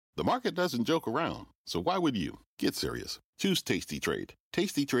The market doesn't joke around, so why would you? Get serious. Choose Tasty Trade.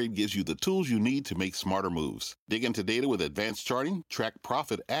 Tasty Trade gives you the tools you need to make smarter moves. Dig into data with advanced charting, track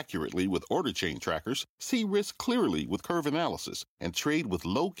profit accurately with order chain trackers, see risk clearly with curve analysis, and trade with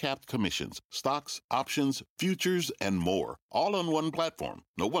low-capped commissions, stocks, options, futures, and more. All on one platform.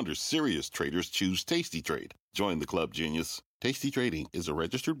 No wonder serious traders choose Tasty Trade. Join the club, genius. Tasty Trading is a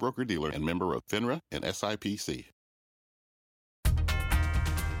registered broker-dealer and member of FINRA and SIPC.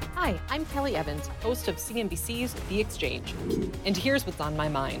 Hi, I'm Kelly Evans, host of CNBC's The Exchange. And here's what's on my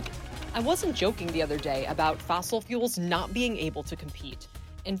mind. I wasn't joking the other day about fossil fuels not being able to compete.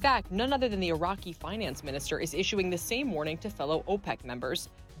 In fact, none other than the Iraqi finance minister is issuing the same warning to fellow OPEC members,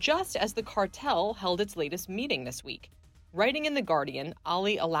 just as the cartel held its latest meeting this week. Writing in The Guardian,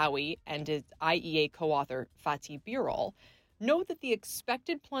 Ali Alawi and his IEA co-author Fatih Birol note that the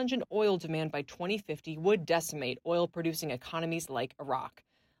expected plunge in oil demand by 2050 would decimate oil-producing economies like Iraq.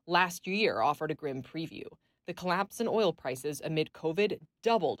 Last year offered a grim preview. The collapse in oil prices amid COVID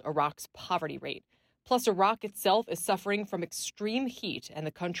doubled Iraq's poverty rate. Plus, Iraq itself is suffering from extreme heat, and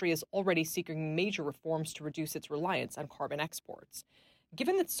the country is already seeking major reforms to reduce its reliance on carbon exports.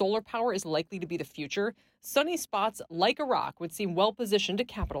 Given that solar power is likely to be the future, sunny spots like Iraq would seem well positioned to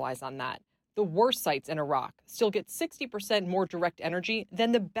capitalize on that. The worst sites in Iraq still get 60% more direct energy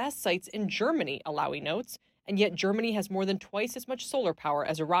than the best sites in Germany, Alawi notes. And yet Germany has more than twice as much solar power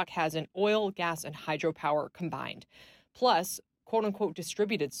as Iraq has in oil, gas, and hydropower combined. Plus, quote-unquote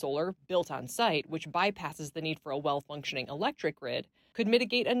distributed solar built on site, which bypasses the need for a well-functioning electric grid, could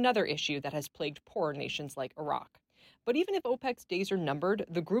mitigate another issue that has plagued poorer nations like Iraq. But even if OPEC's days are numbered,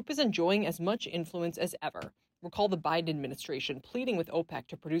 the group is enjoying as much influence as ever. Recall the Biden administration pleading with OPEC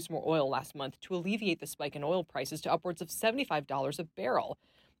to produce more oil last month to alleviate the spike in oil prices to upwards of $75 a barrel.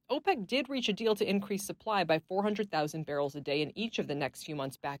 OPEC did reach a deal to increase supply by 400,000 barrels a day in each of the next few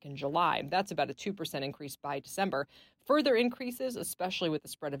months back in July. That's about a 2% increase by December. Further increases, especially with the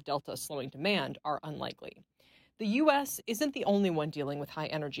spread of Delta slowing demand, are unlikely. The U.S. isn't the only one dealing with high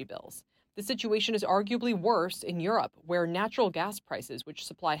energy bills. The situation is arguably worse in Europe, where natural gas prices, which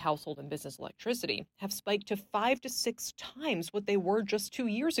supply household and business electricity, have spiked to 5 to 6 times what they were just 2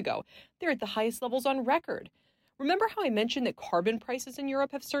 years ago. They're at the highest levels on record. Remember how I mentioned that carbon prices in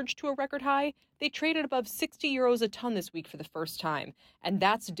Europe have surged to a record high? They traded above 60 euros a ton this week for the first time, and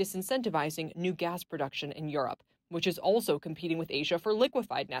that's disincentivizing new gas production in Europe, which is also competing with Asia for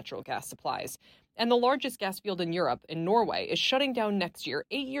liquefied natural gas supplies. And the largest gas field in Europe, in Norway, is shutting down next year,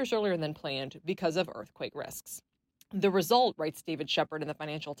 8 years earlier than planned, because of earthquake risks. The result, writes David Shepard in the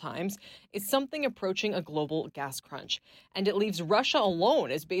Financial Times, is something approaching a global gas crunch. And it leaves Russia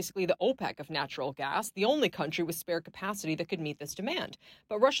alone as basically the OPEC of natural gas, the only country with spare capacity that could meet this demand.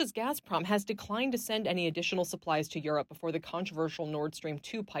 But Russia's Gazprom has declined to send any additional supplies to Europe before the controversial Nord Stream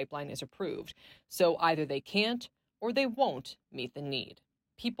 2 pipeline is approved. So either they can't or they won't meet the need.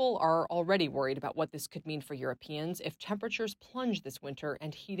 People are already worried about what this could mean for Europeans if temperatures plunge this winter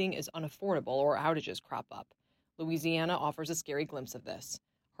and heating is unaffordable or outages crop up. Louisiana offers a scary glimpse of this.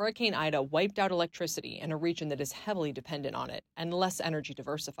 Hurricane Ida wiped out electricity in a region that is heavily dependent on it and less energy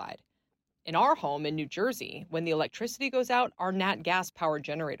diversified. In our home in New Jersey, when the electricity goes out, our nat gas powered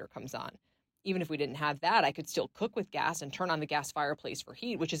generator comes on. Even if we didn't have that, I could still cook with gas and turn on the gas fireplace for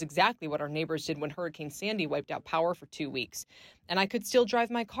heat, which is exactly what our neighbors did when Hurricane Sandy wiped out power for 2 weeks. And I could still drive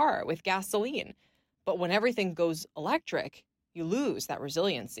my car with gasoline. But when everything goes electric, you lose that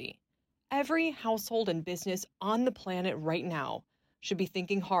resiliency. Every household and business on the planet right now should be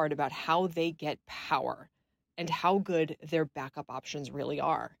thinking hard about how they get power and how good their backup options really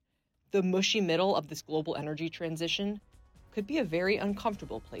are. The mushy middle of this global energy transition could be a very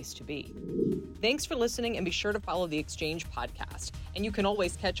uncomfortable place to be. Thanks for listening, and be sure to follow The Exchange podcast. And you can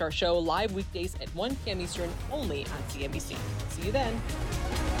always catch our show live weekdays at 1 p.m. Eastern only on CNBC. See you then.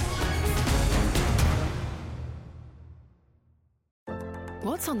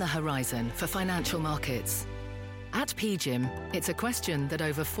 What's on the horizon for financial markets? At PGIM, it's a question that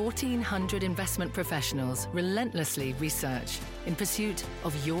over 1,400 investment professionals relentlessly research in pursuit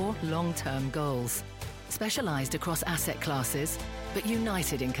of your long-term goals. Specialized across asset classes, but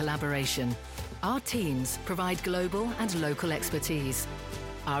united in collaboration, our teams provide global and local expertise.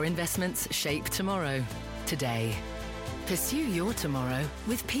 Our investments shape tomorrow, today. Pursue your tomorrow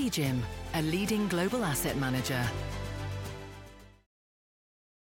with PGIM, a leading global asset manager.